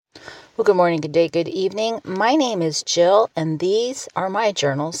Well, good morning, good day, good evening. My name is Jill, and these are my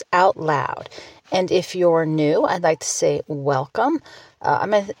journals out loud. And if you're new, I'd like to say welcome. I'm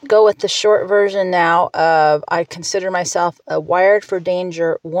going to go with the short version now of I consider myself a wired for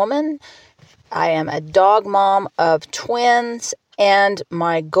danger woman. I am a dog mom of twins, and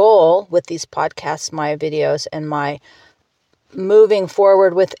my goal with these podcasts, my videos, and my moving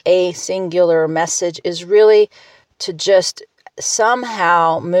forward with a singular message is really to just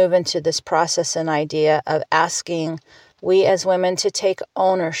somehow move into this process and idea of asking we as women to take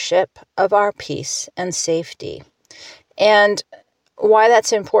ownership of our peace and safety. And why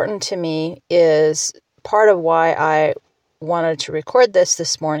that's important to me is part of why I wanted to record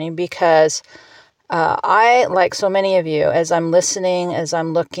this morning, because I, like so many of you, as I'm listening, as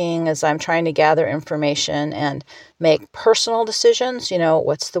I'm looking, as I'm trying to gather information and make personal decisions,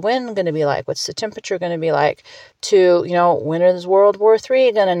 what's the wind going to be like? What's the temperature going to be like? To, when is World War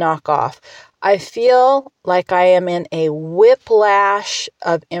III going to knock off? I feel like I am in a whiplash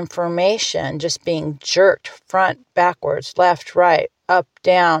of information just being jerked front, backwards, left, right, up,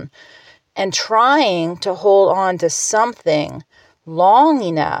 down, and trying to hold on to something long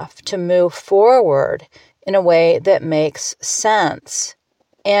enough to move forward in a way that makes sense.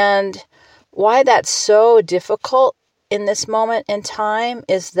 And why that's so difficult in this moment in time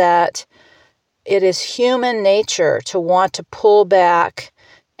is that it is human nature to want to pull back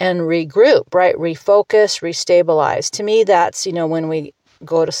and regroup, right? Refocus, restabilize. To me, that's, when we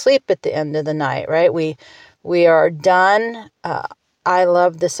go to sleep at the end of the night, right? We are done. I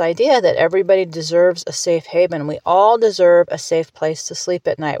love this idea that everybody deserves a safe haven. We all deserve a safe place to sleep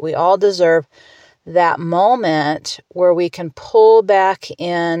at night. We all deserve that moment where we can pull back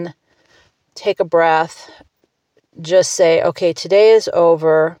in, take a breath, just say, okay, today is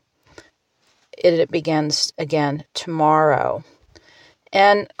over. It begins again tomorrow.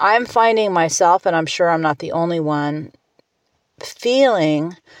 And I'm finding myself, and I'm sure I'm not the only one,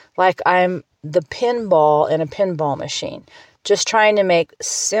 feeling like I'm the pinball in a pinball machine. Just trying to make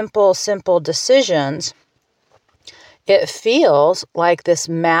simple decisions. It feels like this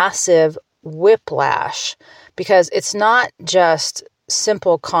massive whiplash because it's not just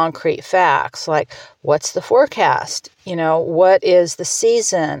simple concrete facts like what's the forecast? What is the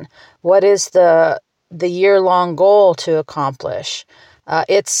season? What is the year-long goal to accomplish?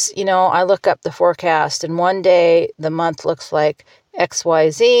 It's, I look up the forecast and one day the month looks like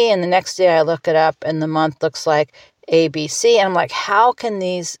XYZ and the next day I look it up and the month looks like ABC. And I'm like, how can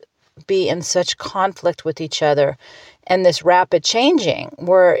these be in such conflict with each other and this rapid changing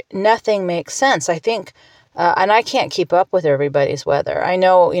where nothing makes sense? I think, and I can't keep up with everybody's weather. I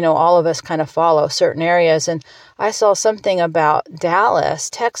know, all of us kind of follow certain areas. And I saw something about Dallas,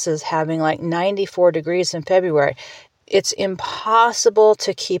 Texas, having like 94 degrees in February. It's impossible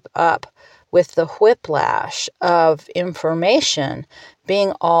to keep up with the whiplash of information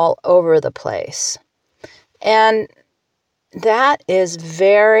being all over the place. And that is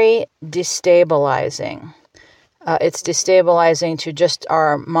very destabilizing. It's destabilizing to just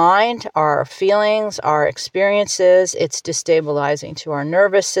our mind, our feelings, our experiences. It's destabilizing to our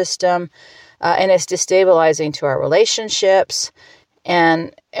nervous system. And it's destabilizing to our relationships.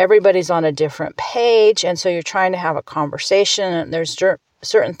 And everybody's on a different page. And so you're trying to have a conversation. And there's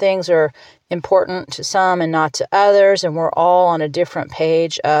certain things are important to some and not to others. And we're all on a different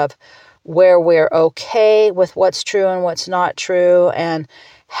page of where we're okay with what's true and what's not true, and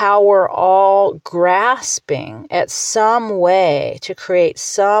how we're all grasping at some way to create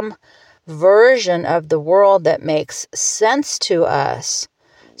some version of the world that makes sense to us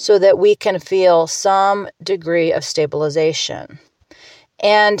so that we can feel some degree of stabilization.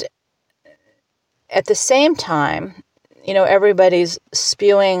 And at the same time, everybody's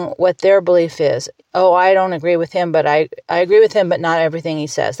spewing what their belief is. Oh, I don't agree with him, but I agree with him, but not everything he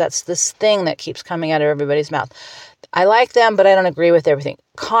says. That's this thing that keeps coming out of everybody's mouth. I like them, but I don't agree with everything.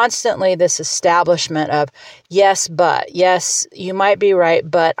 Constantly this establishment of yes, but yes, you might be right,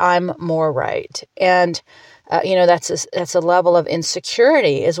 but I'm more right. And that's a level of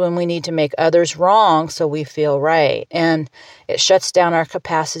insecurity is when we need to make others wrong so we feel right. And it shuts down our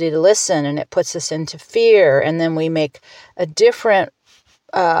capacity to listen and it puts us into fear. And then we make we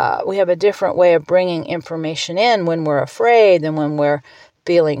have a different way of bringing information in when we're afraid than when we're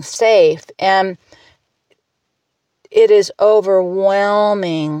feeling safe. And it is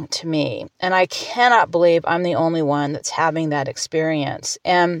overwhelming to me. And I cannot believe I'm the only one that's having that experience.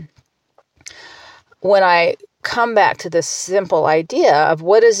 And when I come back to this simple idea of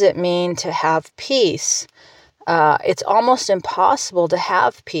what does it mean to have peace, it's almost impossible to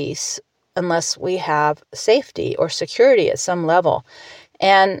have peace unless we have safety or security at some level.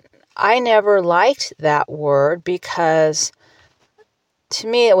 And I never liked that word because to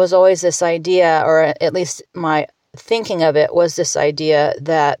me it was always this idea, or at least my thinking of it was this idea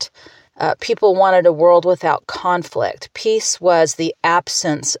that people wanted a world without conflict. Peace was the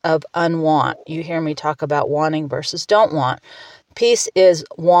absence of unwant. You hear me talk about wanting versus don't want. Peace is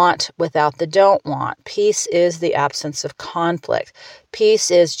want without the don't want. Peace is the absence of conflict. Peace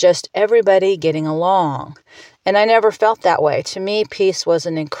is just everybody getting along. And I never felt that way. To me, peace was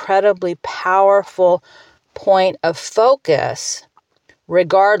an incredibly powerful point of focus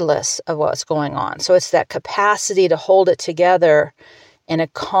regardless of what's going on. So it's that capacity to hold it together in a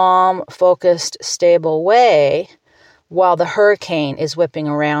calm, focused, stable way while the hurricane is whipping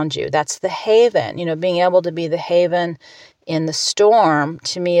around you. That's the haven. Being able to be the haven in the storm,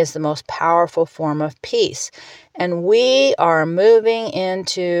 to me, is the most powerful form of peace. And we are moving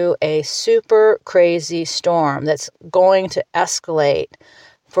into a super crazy storm that's going to escalate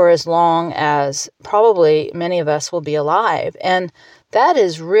for as long as probably many of us will be alive. And that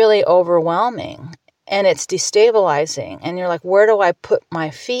is really overwhelming. And it's destabilizing. And you're like, where do I put my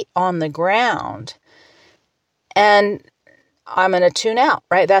feet on the ground? And I'm going to tune out,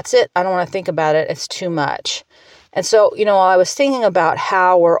 right? That's it. I don't want to think about it. It's too much. And so, while I was thinking about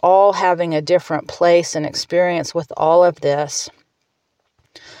how we're all having a different place and experience with all of this,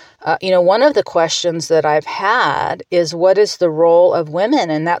 one of the questions that I've had is, what is the role of women?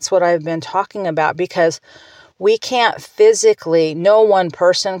 And that's what I've been talking about, because we can't physically, no one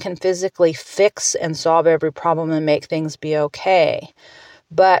person can physically fix and solve every problem and make things be okay.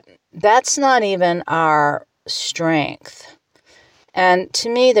 But that's not even our strength. And to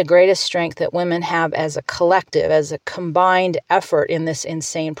me, the greatest strength that women have as a collective, as a combined effort in this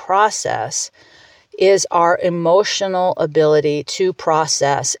insane process, is our emotional ability to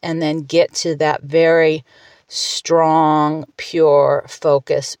process and then get to that very strong, pure,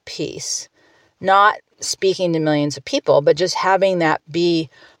 focus peace. Not speaking to millions of people, but just having that be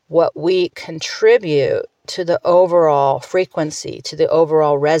what we contribute to the overall frequency, to the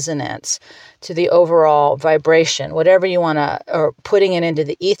overall resonance, to the overall vibration, whatever you want to, or putting it into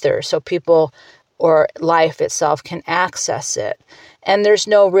the ether so people or life itself can access it. And there's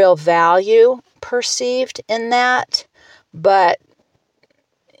no real value perceived in that, but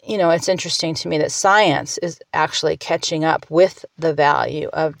it's interesting to me that science is actually catching up with the value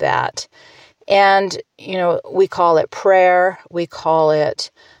of that. And, we call it prayer, we call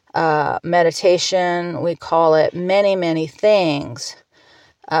it meditation, we call it many, many things.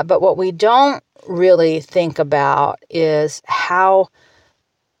 But what we don't really think about is how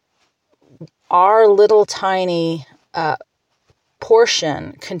our little tiny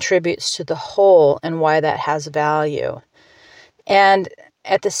portion contributes to the whole and why that has value. And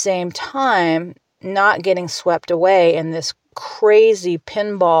at the same time, not getting swept away in this crazy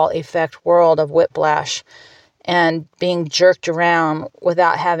pinball effect world of whiplash and being jerked around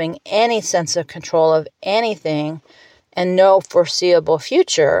without having any sense of control of anything and no foreseeable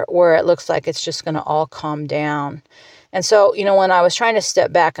future where it looks like it's just going to all calm down. And so, when I was trying to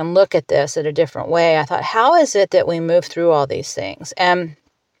step back and look at this in a different way, I thought, how is it that we move through all these things? And,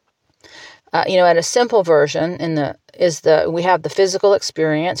 at a simple version we have the physical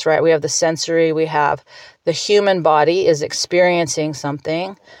experience, right? We have the sensory, we have the human body is experiencing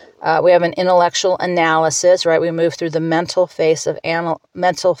something. We have an intellectual analysis, right? We move through the mental phase of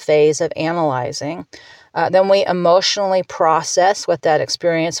analyzing. Then we emotionally process what that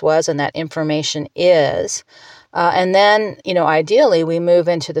experience was and that information is. And then, ideally, we move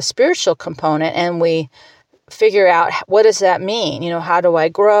into the spiritual component and we figure out, what does that mean? How do I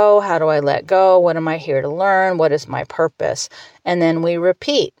grow? How do I let go? What am I here to learn? What is my purpose? And then we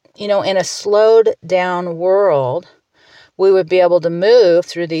repeat. In a slowed down world, we would be able to move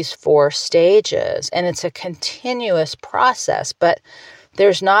through these 4 stages. And it's a continuous process, but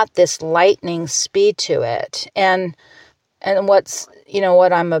there's not this lightning speed to it. And what's,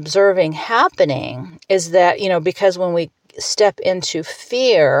 what I'm observing happening is that, because when we step into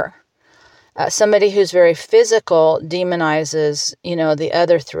fear, somebody who's very physical demonizes, the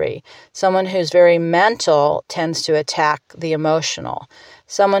other 3. Someone who's very mental tends to attack the emotional.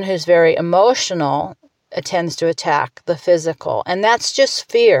 Someone who's very emotional tends to attack the physical. And that's just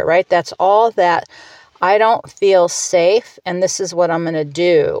fear, right? That's all that I don't feel safe, and this is what I'm going to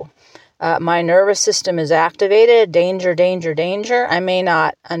do. My nervous system is activated. Danger, danger, danger. I may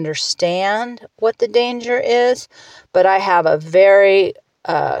not understand what the danger is, but I have a very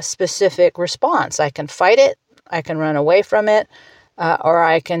specific response. I can fight it, I can run away from it, or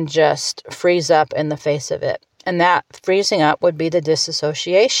I can just freeze up in the face of it. And that freezing up would be the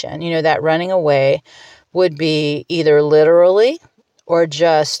disassociation. That running away would be either literally or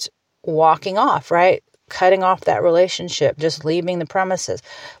just walking off, right? Cutting off that relationship, just leaving the premises,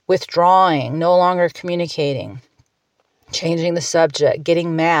 withdrawing, no longer communicating, changing the subject,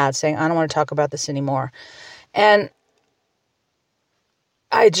 getting mad, saying, I don't want to talk about this anymore. And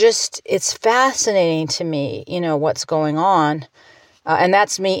it's fascinating to me, what's going on. And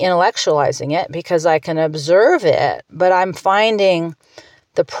that's me intellectualizing it because I can observe it, but I'm finding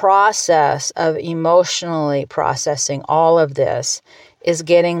the process of emotionally processing all of this is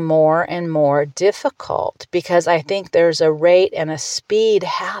getting more and more difficult because I think there's a rate and a speed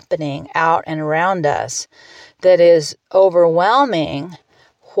happening out and around us that is overwhelming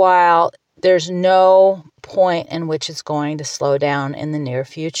while there's no point in which it's going to slow down in the near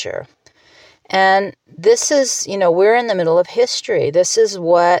future. And this is, we're in the middle of history. This is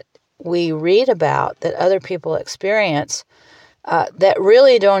what we read about that other people experience that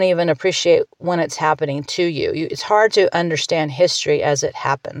really don't even appreciate when it's happening to you. It's hard to understand history as it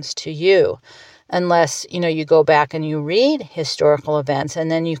happens to you unless, you go back and you read historical events and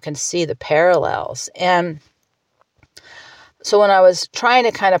then you can see the parallels. And so when I was trying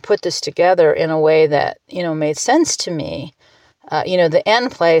to kind of put this together in a way that, made sense to me, the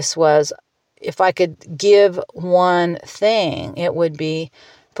end place was if I could give one thing, it would be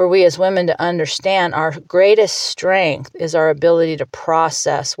for we as women to understand our greatest strength is our ability to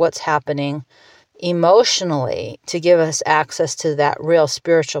process what's happening emotionally, to give us access to that real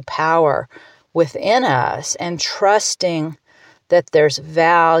spiritual power within us and trusting that there's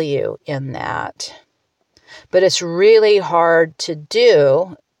value in that. But it's really hard to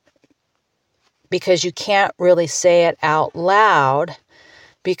do because you can't really say it out loud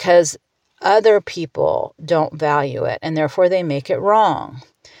because other people don't value it and therefore they make it wrong.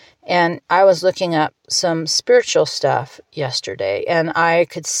 And I was looking up some spiritual stuff yesterday and I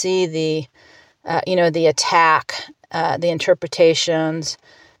could see the attack, the interpretations,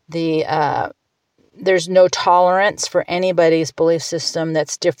 there's no tolerance for anybody's belief system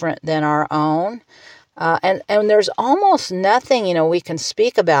that's different than our own. And there's almost nothing, we can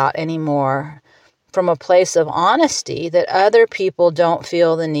speak about anymore from a place of honesty that other people don't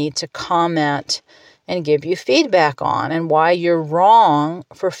feel the need to comment and give you feedback on and why you're wrong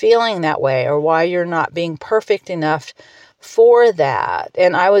for feeling that way or why you're not being perfect enough for that.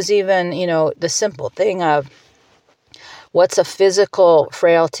 And I was even, the simple thing of what's a physical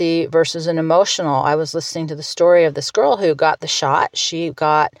frailty versus an emotional. I was listening to the story of this girl who got the shot. She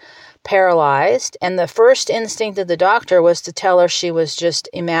got paralyzed. And the first instinct of the doctor was to tell her she was just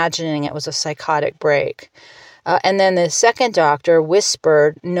imagining it was a psychotic break. And then the second doctor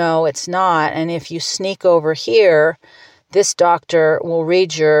whispered, no, it's not. And if you sneak over here, this doctor will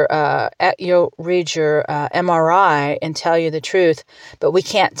read your MRI and tell you the truth, but we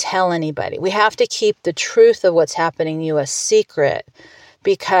can't tell anybody. We have to keep the truth of what's happening to you a secret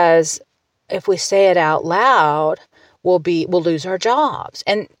because if we say it out loud, we'll lose our jobs.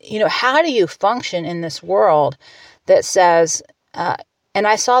 And, how do you function in this world that says, and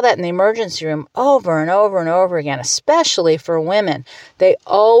I saw that in the emergency room over and over and over again, especially for women. They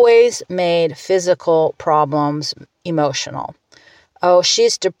always made physical problems emotional. Oh,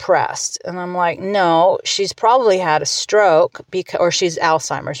 she's depressed. And I'm like, no, she's probably had a stroke or she's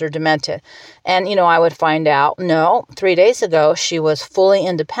Alzheimer's or demented. And, I would find out, no, 3 days ago, she was fully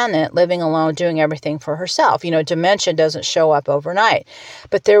independent, living alone, doing everything for herself. Dementia doesn't show up overnight.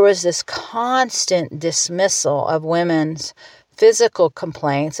 But there was this constant dismissal of women's physical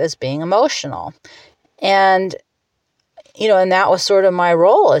complaints as being emotional. And, and that was sort of my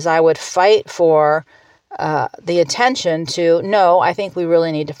role is I would fight for the attention to, no, I think we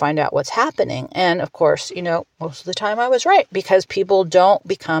really need to find out what's happening. And of course, most of the time I was right because people don't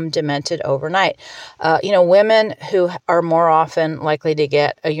become demented overnight. Women who are more often likely to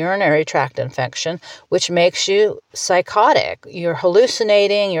get a urinary tract infection, which makes you psychotic. You're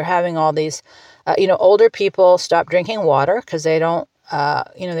hallucinating, you're having all these older people stop drinking water because they don't,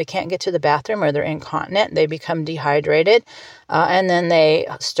 they can't get to the bathroom or they're incontinent. They become dehydrated, and then they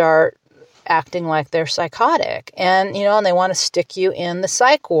start acting like they're psychotic. And, and they want to stick you in the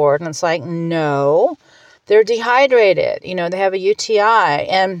psych ward. And it's like, no, they're dehydrated. They have a UTI.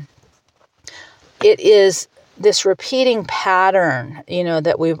 And it is this repeating pattern,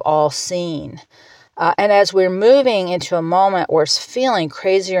 that we've all seen. And as we're moving into a moment where it's feeling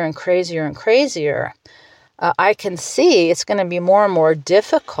crazier and crazier and crazier, I can see it's going to be more and more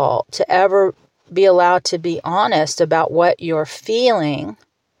difficult to ever be allowed to be honest about what you're feeling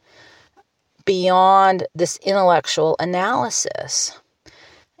beyond this intellectual analysis.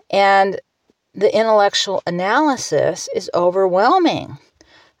 And the intellectual analysis is overwhelming.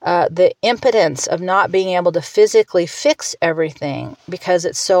 The impotence of not being able to physically fix everything because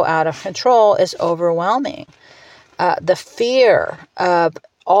it's so out of control is overwhelming. The fear of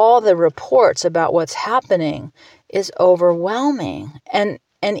all the reports about what's happening is overwhelming. And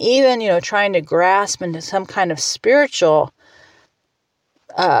even, trying to grasp into some kind of spiritual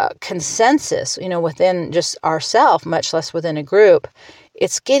consensus, within just ourselves, much less within a group,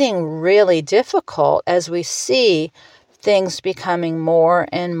 it's getting really difficult as we see things becoming more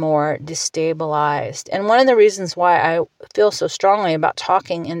and more destabilized. And one of the reasons why I feel so strongly about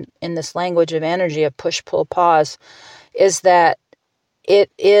talking in this language of energy, of push, pull, pause, is that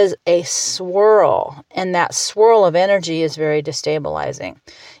it is a swirl, and that swirl of energy is very destabilizing.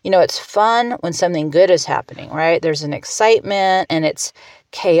 It's fun when something good is happening, right? There's an excitement and it's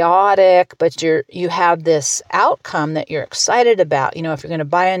chaotic, but you have this outcome that you're excited about. If you're going to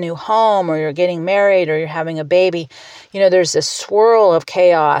buy a new home, or you're getting married, or you're having a baby, there's this swirl of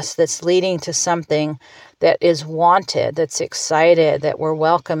chaos that's leading to something that is wanted, that's excited, that we're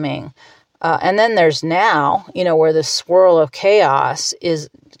welcoming. And then there's now, where the swirl of chaos is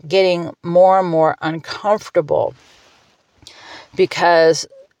getting more and more uncomfortable because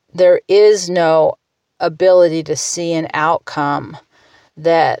there is no ability to see an outcome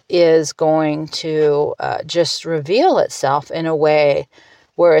that is going to just reveal itself in a way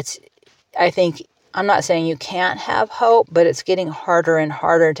where I'm not saying you can't have hope, but it's getting harder and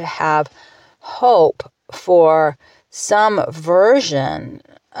harder to have hope for some version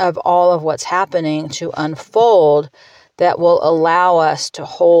of all of what's happening to unfold that will allow us to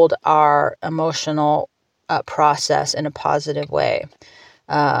hold our emotional process in a positive way.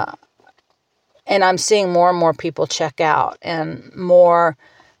 And I'm seeing more and more people check out, and more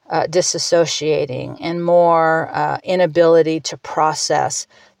disassociating, and more inability to process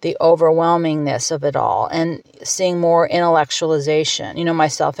the overwhelmingness of it all, and seeing more intellectualization,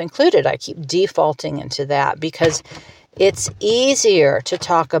 myself included. I keep defaulting into that because it's easier to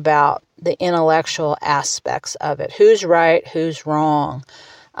talk about the intellectual aspects of it. Who's right, who's wrong.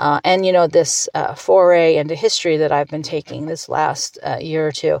 And this foray into history that I've been taking this last year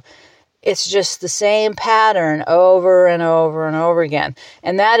or two, it's just the same pattern over and over and over again.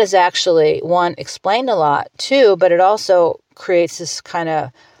 And that is actually, one, explained a lot, too, but it also creates this kind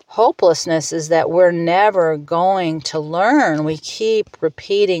of hopelessness, is that we're never going to learn. We keep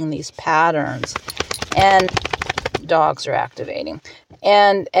repeating these patterns, and dogs are activating.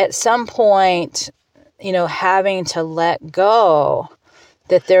 And at some point, having to let go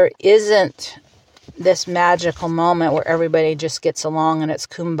that there isn't this magical moment where everybody just gets along and it's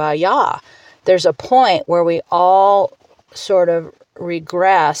kumbaya. There's a point where we all sort of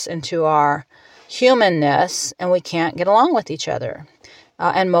regress into our humanness and we can't get along with each other.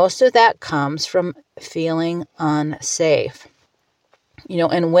 And most of that comes from feeling unsafe.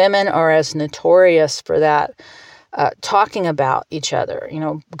 And women are as notorious for that, talking about each other,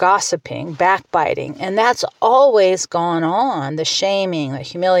 gossiping, backbiting. And that's always gone on. The shaming, the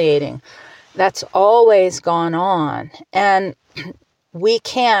humiliating, that's always gone on. And we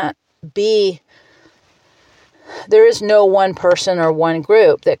can't there is no one person or one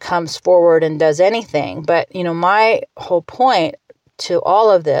group that comes forward and does anything. But, my whole point to all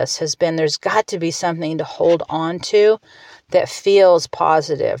of this has been there's got to be something to hold on to that feels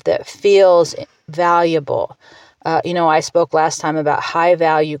positive, that feels valuable. I spoke last time about high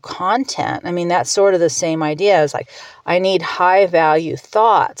value content. That's sort of the same idea. It's like, I need high value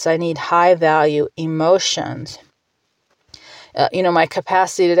thoughts. I need high value emotions. My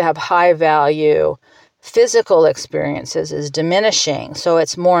capacity to have high value physical experiences is diminishing. So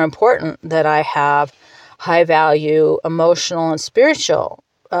it's more important that I have high value emotional and spiritual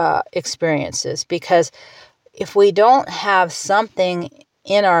experiences, because if we don't have something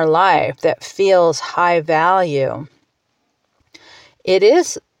in our life that feels high value, it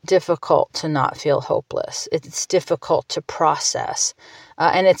is difficult to not feel hopeless. It's difficult to process.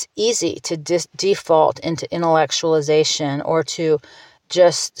 And it's easy to default into intellectualization, or to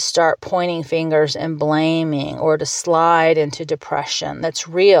just start pointing fingers and blaming, or to slide into depression. That's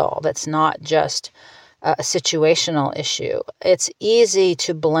real. That's not just a situational issue. It's easy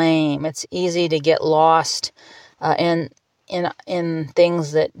to blame. It's easy to get lost in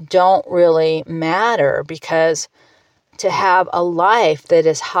things that don't really matter, because to have a life that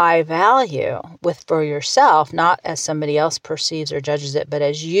is high value for yourself, not as somebody else perceives or judges it, but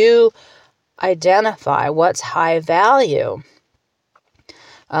as you identify what's high value,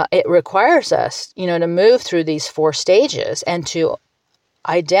 it requires us, to move through these 4 stages and to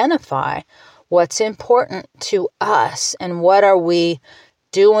identify what's important to us and what are we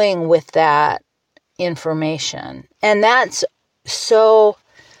doing with that information. And that's so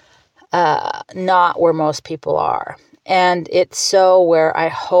not where most people are. And it's so where I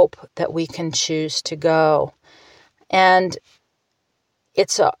hope that we can choose to go. And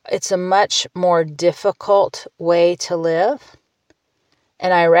it's a much more difficult way to live.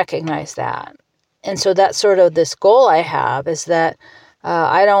 And I recognize that. And so that's sort of this goal I have, is that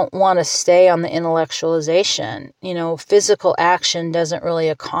I don't want to stay on the intellectualization. Physical action doesn't really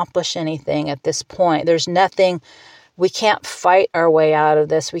accomplish anything at this point. There's nothing, we can't fight our way out of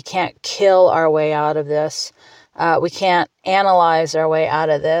this. We can't kill our way out of this. We can't analyze our way out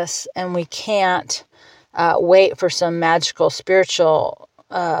of this. And we can't wait for some magical spiritual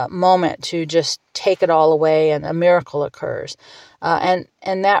moment to just take it all away and a miracle occurs. And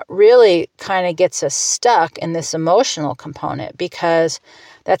that really kind of gets us stuck in this emotional component, because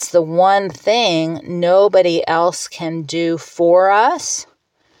that's the one thing nobody else can do for us.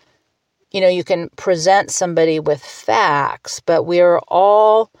 You can present somebody with facts, but we are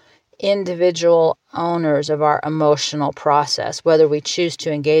all individual owners of our emotional process, whether we choose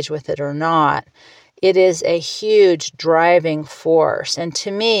to engage with it or not. It is a huge driving force. And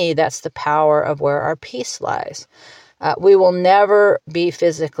to me, that's the power of where our peace lies. We will never be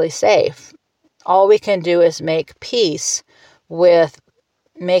physically safe. All we can do is make peace with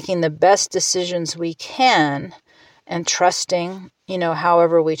making the best decisions we can and trusting,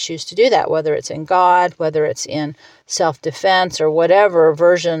 however we choose to do that, whether it's in God, whether it's in self-defense, or whatever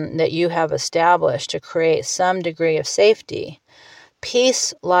version that you have established to create some degree of safety.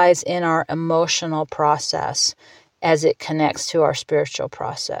 Peace lies in our emotional process as it connects to our spiritual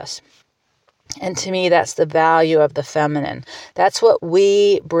process. And to me, that's the value of the feminine. That's what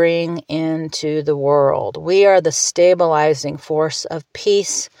we bring into the world. We are the stabilizing force of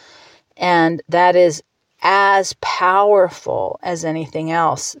peace, and that is as powerful as anything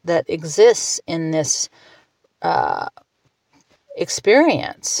else that exists in this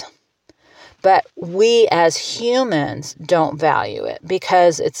experience. But we as humans don't value it,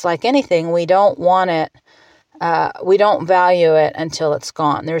 because it's like anything, we don't want it. We don't value it until it's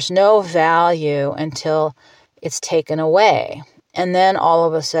gone. There's no value until it's taken away. And then all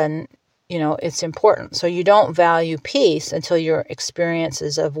of a sudden, it's important. So you don't value peace until your experience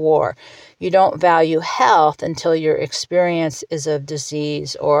is of war. You don't value health until your experience is of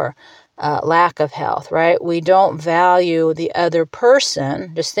disease or lack of health, right? We don't value the other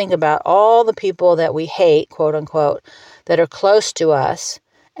person. Just think about all the people that we hate, quote unquote, that are close to us,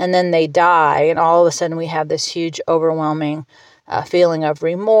 and then they die, and all of a sudden we have this huge, overwhelming feeling of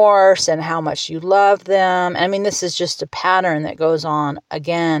remorse and how much you love them. I mean, this is just a pattern that goes on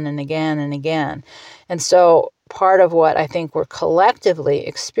again and again and again. And so part of what I think we're collectively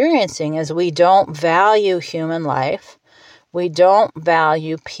experiencing is we don't value human life. We don't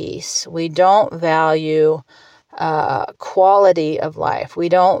value peace. We don't value quality of life. We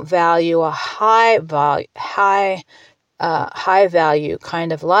don't value a high value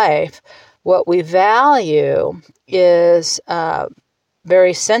kind of life. What we value is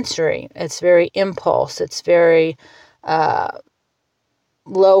very sensory. It's very impulse. It's very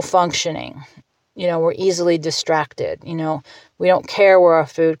low functioning. We're easily distracted. We don't care where our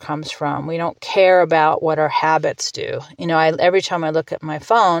food comes from. We don't care about what our habits do. Every time I look at my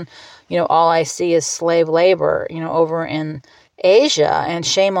phone, all I see is slave labor, over in Asia, and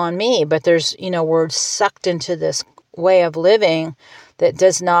shame on me. But there's, we're sucked into this way of living that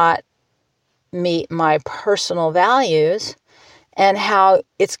does not meet my personal values, and how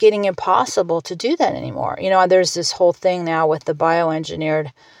it's getting impossible to do that anymore. There's this whole thing now with the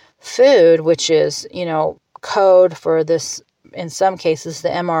bioengineered food, which is, code for this, in some cases, the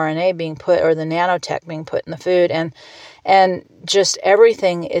mRNA being put, or the nanotech being put in the food, and just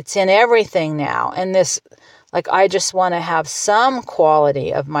everything, it's in everything now. And this, I just want to have some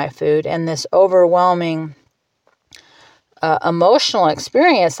quality of my food, and this overwhelming emotional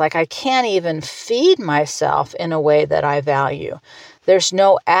experience, I can't even feed myself in a way that I value. There's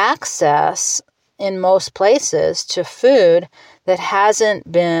no access in most places to food that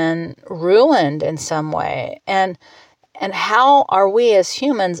hasn't been ruined in some way. And how are we as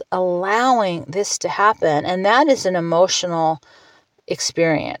humans allowing this to happen? And that is an emotional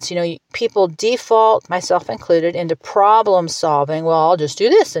experience. People default, myself included, into problem solving. Well, I'll just do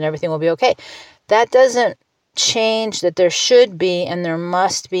this and everything will be okay. That doesn't change that there should be and there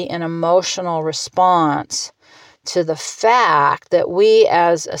must be an emotional response to the fact that we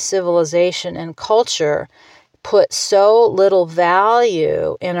as a civilization and culture put so little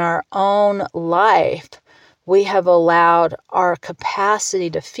value in our own life. We have allowed our capacity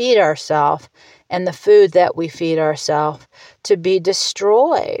to feed ourselves and the food that we feed ourselves to be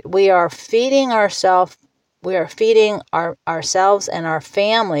destroyed. We are feeding ourselves We are feeding ourselves and our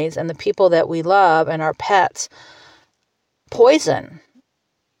families and the people that we love and our pets poison.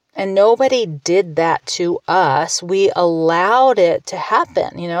 And nobody did that to us. We allowed it to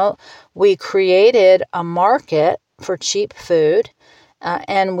happen. We created a market for cheap food,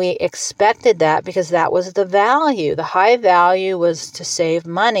 and we expected that because that was the value. The high value was to save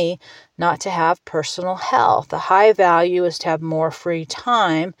money, not to have personal health. The high value is to have more free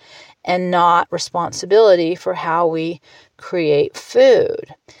time and not responsibility for how we create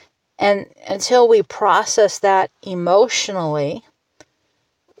food. And until we process that emotionally,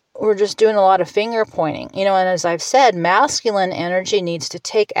 we're just doing a lot of finger pointing. And as I've said, masculine energy needs to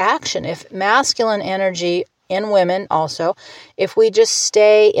take action. If masculine energy in women also, if we just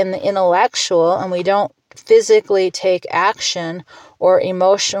stay in the intellectual and we don't physically take action or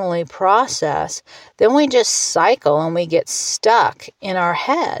emotionally process, then we just cycle and we get stuck in our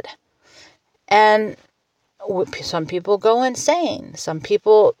head. And some people go insane. Some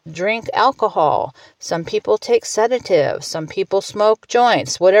people drink alcohol. Some people take sedatives. Some people smoke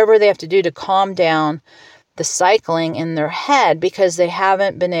joints. Whatever they have to do to calm down the cycling in their head, because they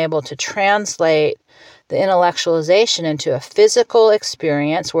haven't been able to translate the intellectualization into a physical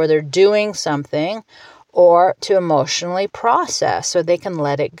experience where they're doing something, or to emotionally process so they can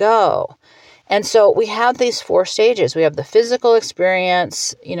let it go. And so we have these 4 stages. We have the physical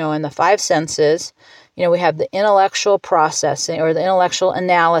experience, and the 5 senses. We have the intellectual processing or the intellectual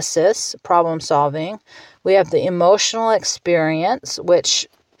analysis, problem solving. We have the emotional experience, which,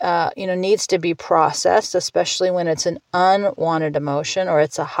 needs to be processed, especially when it's an unwanted emotion or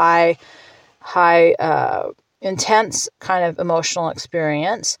it's a high, intense kind of emotional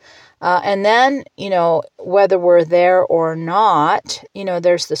experience. And then, whether we're there or not,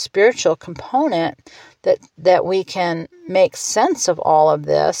 there's the spiritual component that we can make sense of all of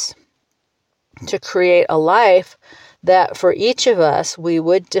this to create a life that for each of us we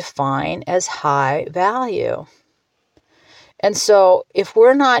would define as high value. And so if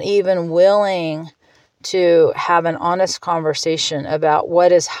we're not even willing to have an honest conversation about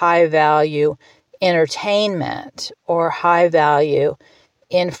what is high value entertainment or high value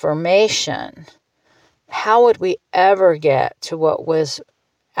information, how would we ever get to what was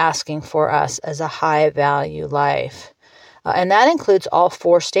asking for us as a high value life? And that includes all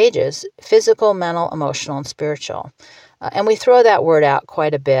 4 stages: physical, mental, emotional, and spiritual. And we throw that word out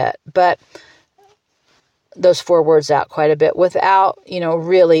quite a bit, but those 4 words out quite a bit without,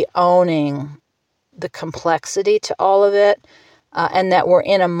 really owning the complexity to all of it. And that we're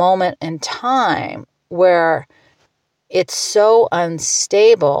in a moment in time where it's so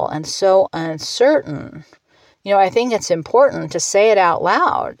unstable and so uncertain. I think it's important to say it out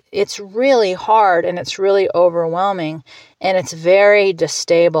loud. It's really hard and it's really overwhelming and it's very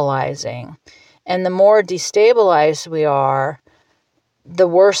destabilizing. And the more destabilized we are, the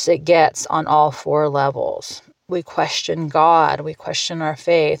worse it gets on all 4 levels. We question God, we question our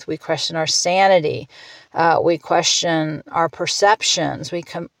faith, we question our sanity, we question our perceptions,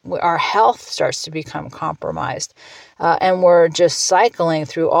 our health starts to become compromised. And we're just cycling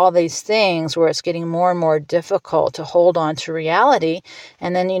through all these things where it's getting more and more difficult to hold on to reality.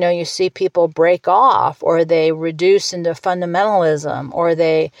 And then, you see people break off, or they reduce into fundamentalism, or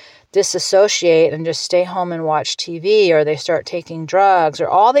they disassociate and just stay home and watch TV, or they start taking drugs, or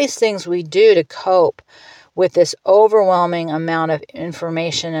all these things we do to cope with this overwhelming amount of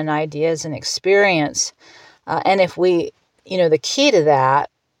information and ideas and experience. And if we, the key to that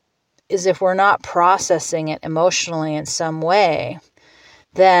is if we're not processing it emotionally in some way,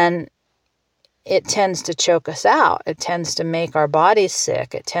 then it tends to choke us out. It tends to make our bodies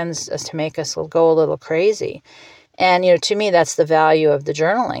sick. It tends to make us go a little crazy. And, to me, that's the value of the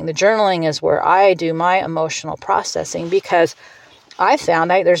journaling. The journaling is where I do my emotional processing, because I found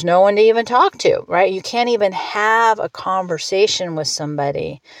like there's no one to even talk to, right? You can't even have a conversation with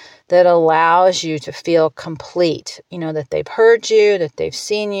somebody that allows you to feel complete, that they've heard you, that they've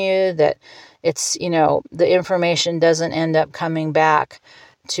seen you, that it's, the information doesn't end up coming back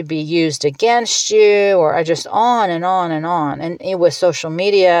to be used against you, or just on and on and on. And with social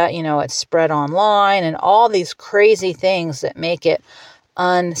media, it's spread online and all these crazy things that make it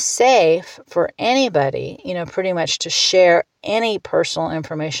unsafe for anybody, pretty much to share any personal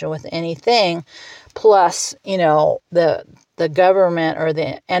information with anything. Plus, the government or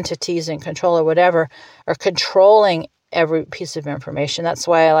the entities in control or whatever are controlling every piece of information. That's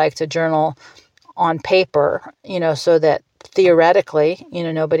why I like to journal on paper, so that theoretically,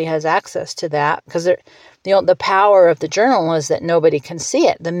 nobody has access to that, because the power of the journal is that nobody can see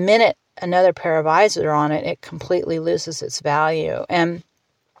it. The minute another pair of eyes are on it, it completely loses its value. And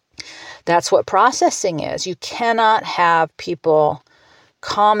That's what processing is. You cannot have people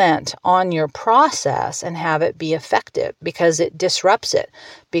comment on your process and have it be effective because it disrupts it,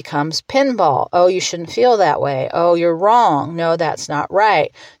 becomes pinball. Oh, you shouldn't feel that way. Oh, you're wrong. No, that's not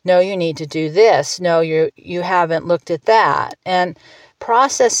right. No, you need to do this. No, you haven't looked at that. And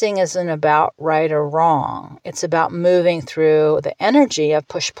processing isn't about right or wrong. It's about moving through the energy of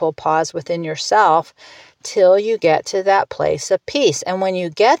push, pull, pause within yourself till you get to that place of peace. And when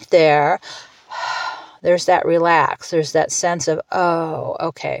you get there, there's that relax. There's that sense of, oh,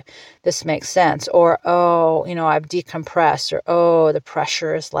 okay, this makes sense. Or, oh, I've decompressed. Or, oh, the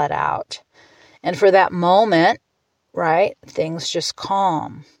pressure is let out. And for that moment, right, things just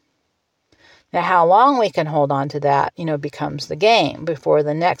calm. Now, how long we can hold on to that, becomes the game before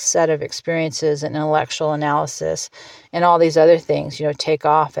the next set of experiences and intellectual analysis and all these other things, take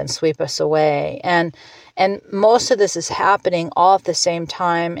off and sweep us away. And most of this is happening all at the same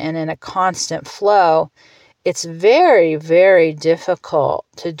time and in a constant flow. It's very, very difficult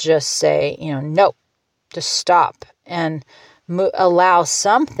to just say, no, just stop and allow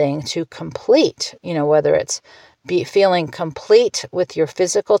something to complete, whether it's be feeling complete with your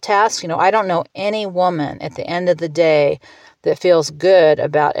physical tasks. I don't know any woman at the end of the day that feels good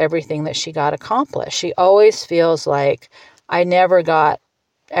about everything that she got accomplished. She always feels like, I never got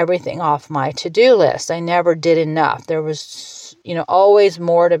everything off my to-do list. I never did enough. There was, always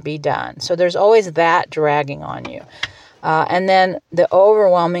more to be done. So there's always that dragging on you. And then the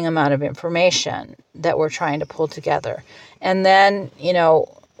overwhelming amount of information that we're trying to pull together. And then,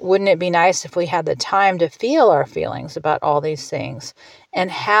 wouldn't it be nice if we had the time to feel our feelings about all these things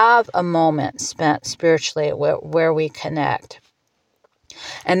and have a moment spent spiritually where we connect?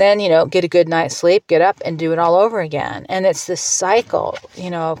 And then, get a good night's sleep, get up and do it all over again. And it's this cycle,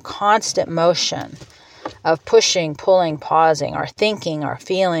 of constant motion, of pushing, pulling, pausing, our thinking, our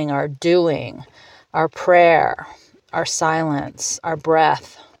feeling, our doing, our prayer, our silence, our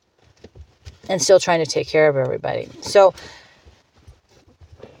breath, and still trying to take care of everybody. So,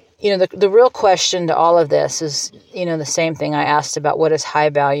 the real question to all of this is, the same thing I asked about what is high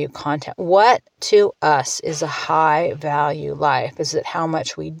value content. What to us is a high value life? Is it how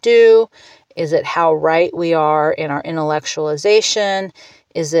much we do? Is it how right we are in our intellectualization?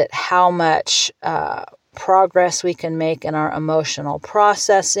 Is it how much progress we can make in our emotional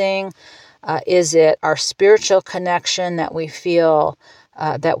processing? Is it our spiritual connection that we feel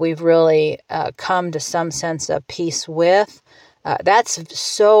that we've really come to some sense of peace with? That's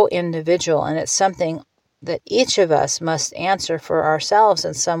so individual, and it's something that each of us must answer for ourselves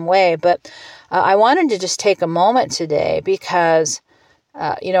in some way. But I wanted to just take a moment today because,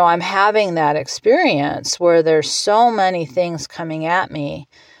 I'm having that experience where there's so many things coming at me.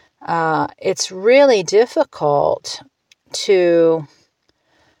 It's really difficult to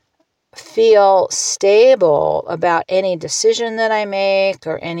feel stable about any decision that I make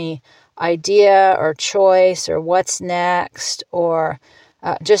or any idea or choice or what's next, or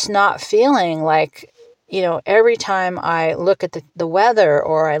just not feeling like, every time I look at the weather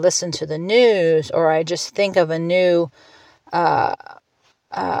or I listen to the news or I just think of a new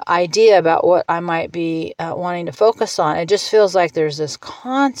idea about what I might be wanting to focus on, it just feels like there's this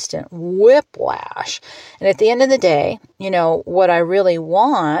constant whiplash. And at the end of the day, what I really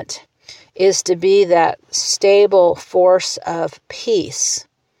want is to be that stable force of peace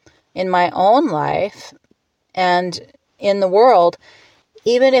in my own life and in the world,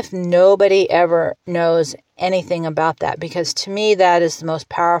 even if nobody ever knows anything about that. Because to me, that is the most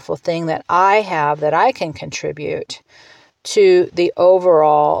powerful thing that I have that I can contribute to the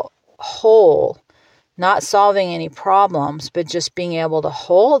overall whole, not solving any problems, but just being able to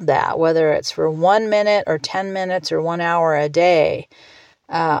hold that, whether it's for 1 minute or 10 minutes or 1 hour a day.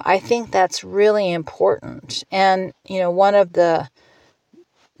 I think that's really important. And, one of the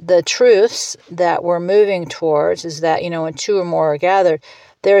truths that we're moving towards is that, when two or more are gathered,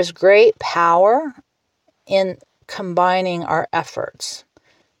 there's great power in combining our efforts.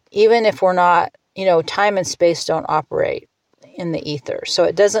 Even if we're not, time and space don't operate in the ether. So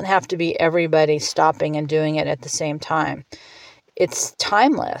it doesn't have to be everybody stopping and doing it at the same time. It's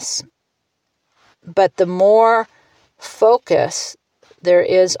timeless. But the more focus there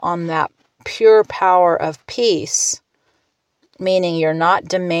is on that pure power of peace, meaning you're not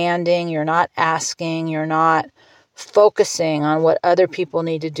demanding, you're not asking, you're not focusing on what other people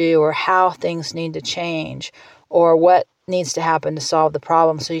need to do or how things need to change or what needs to happen to solve the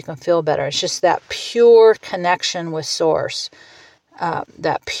problem so you can feel better. It's just that pure connection with Source,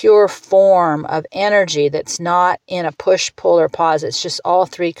 that pure form of energy that's not in a push, pull, or pause. It's just all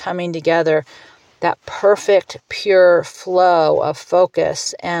three coming together that perfect, pure flow of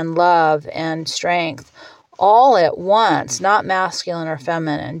focus and love and strength all at once, not masculine or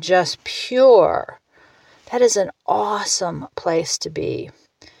feminine, just pure. That is an awesome place to be.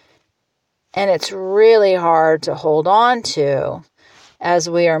 And it's really hard to hold on to as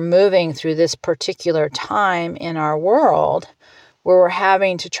we are moving through this particular time in our world where we're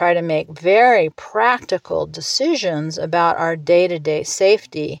having to try to make very practical decisions about our day-to-day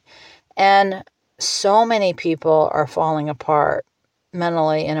safety. And so many people are falling apart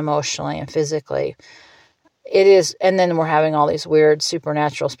mentally and emotionally and physically. It is, and then we're having all these weird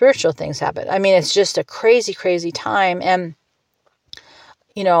supernatural spiritual things happen. I mean, it's just a crazy, crazy time. And,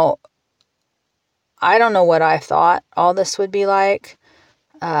 I don't know what I thought all this would be like.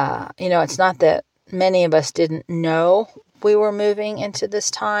 It's not that many of us didn't know we were moving into this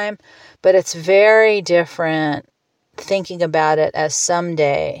time, but it's very different thinking about it as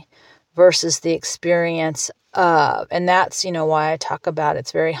someday versus the experience of. And that's, why I talk about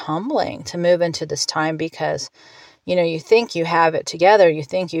it's very humbling to move into this time because, you think you have it together. You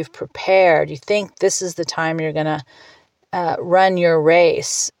think you've prepared. You think this is the time you're going to run your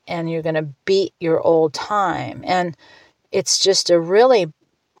race and you're going to beat your old time. And it's just a really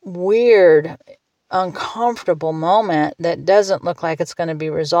weird, uncomfortable moment that doesn't look like it's going to be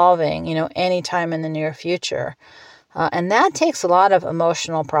resolving, anytime in the near future. And that takes a lot of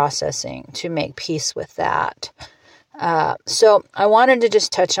emotional processing to make peace with that. So I wanted to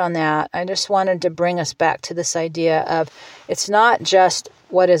just touch on that. I just wanted to bring us back to this idea of it's not just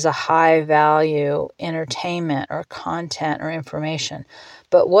what is a high value entertainment or content or information,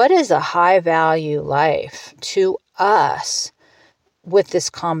 but what is a high value life to us with this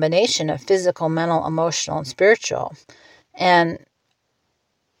combination of physical, mental, emotional, and spiritual. And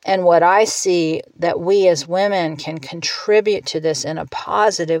what I see that we as women can contribute to this in a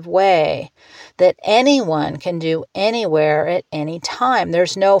positive way that anyone can do anywhere at any time.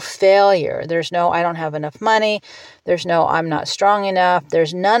 There's no failure. There's no, I don't have enough money. There's no, I'm not strong enough.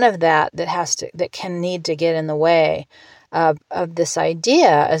 There's none of that that can need to get in the way of this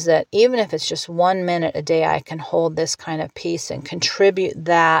idea is that even if it's just 1 minute a day, I can hold this kind of peace and contribute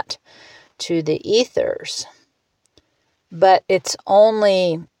that to the ethers. But it's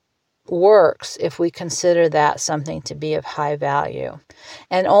only works if we consider that something to be of high value.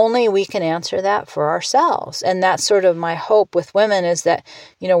 And only we can answer that for ourselves. And that's sort of my hope with women is that,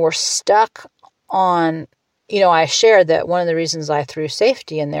 we're stuck on, I shared that one of the reasons I threw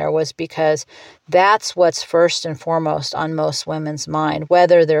safety in there was because that's what's first and foremost on most women's mind,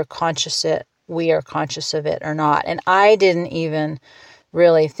 whether they're we are conscious of it or not. And I didn't even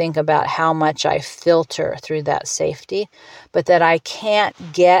really think about how much I filter through that safety, but that I can't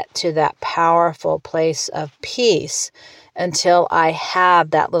get to that powerful place of peace until I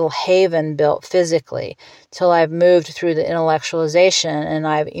have that little haven built physically, till I've moved through the intellectualization and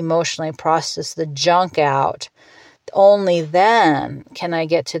I've emotionally processed the junk out. Only then can I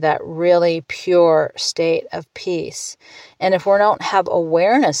get to that really pure state of peace. And if we don't have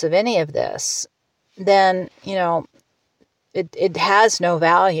awareness of any of this, then, it has no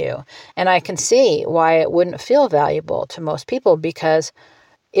value. And I can see why it wouldn't feel valuable to most people because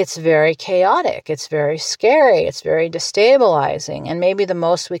it's very chaotic. It's very scary. It's very destabilizing. And maybe the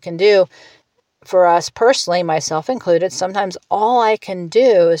most we can do for us personally, myself included, sometimes all I can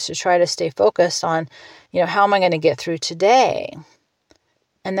do is to try to stay focused on, how am I going to get through today?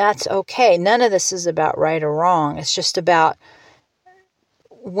 And that's okay. None of this is about right or wrong. It's just about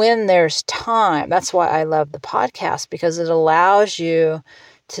when there's time. That's why I love the podcast, because it allows you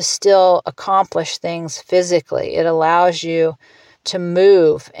to still accomplish things physically. It allows you to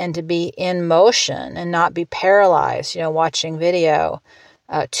move and to be in motion and not be paralyzed, watching video,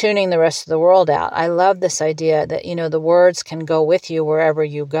 tuning the rest of the world out. I love this idea that, the words can go with you wherever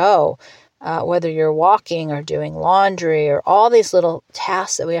you go, whether you're walking or doing laundry or all these little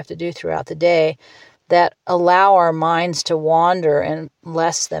tasks that we have to do throughout the day that allow our minds to wander in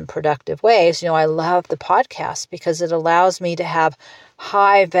less than productive ways. I love the podcast because it allows me to have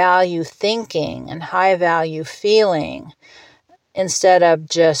high value thinking and high value feeling instead of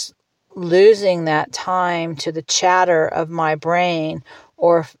just losing that time to the chatter of my brain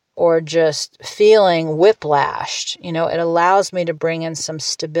or just feeling whiplashed. It allows me to bring in some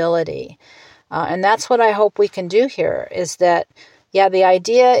stability. And that's what I hope we can do here is that, the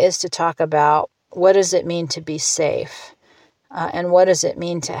idea is to talk about what does it mean to be safe? And what does it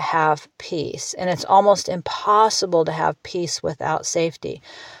mean to have peace? And it's almost impossible to have peace without safety.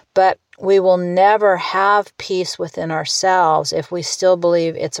 But we will never have peace within ourselves if we still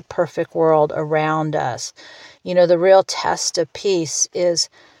believe it's a perfect world around us. The real test of peace is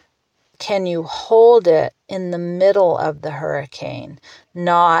can you hold it in the middle of the hurricane,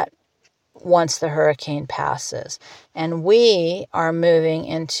 not once the hurricane passes. And we are moving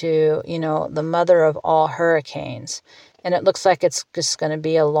into, the mother of all hurricanes. And it looks like it's just going to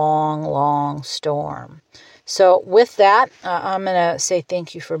be a long, long storm. So with that, I'm going to say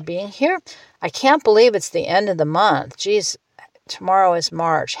thank you for being here. I can't believe it's the end of the month. Geez, tomorrow is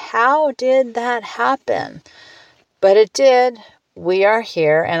March. How did that happen? But it did. We are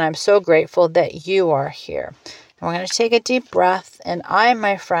here, and I'm so grateful that you are here. And we're going to take a deep breath, and I,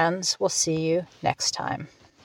 my friends, will see you next time.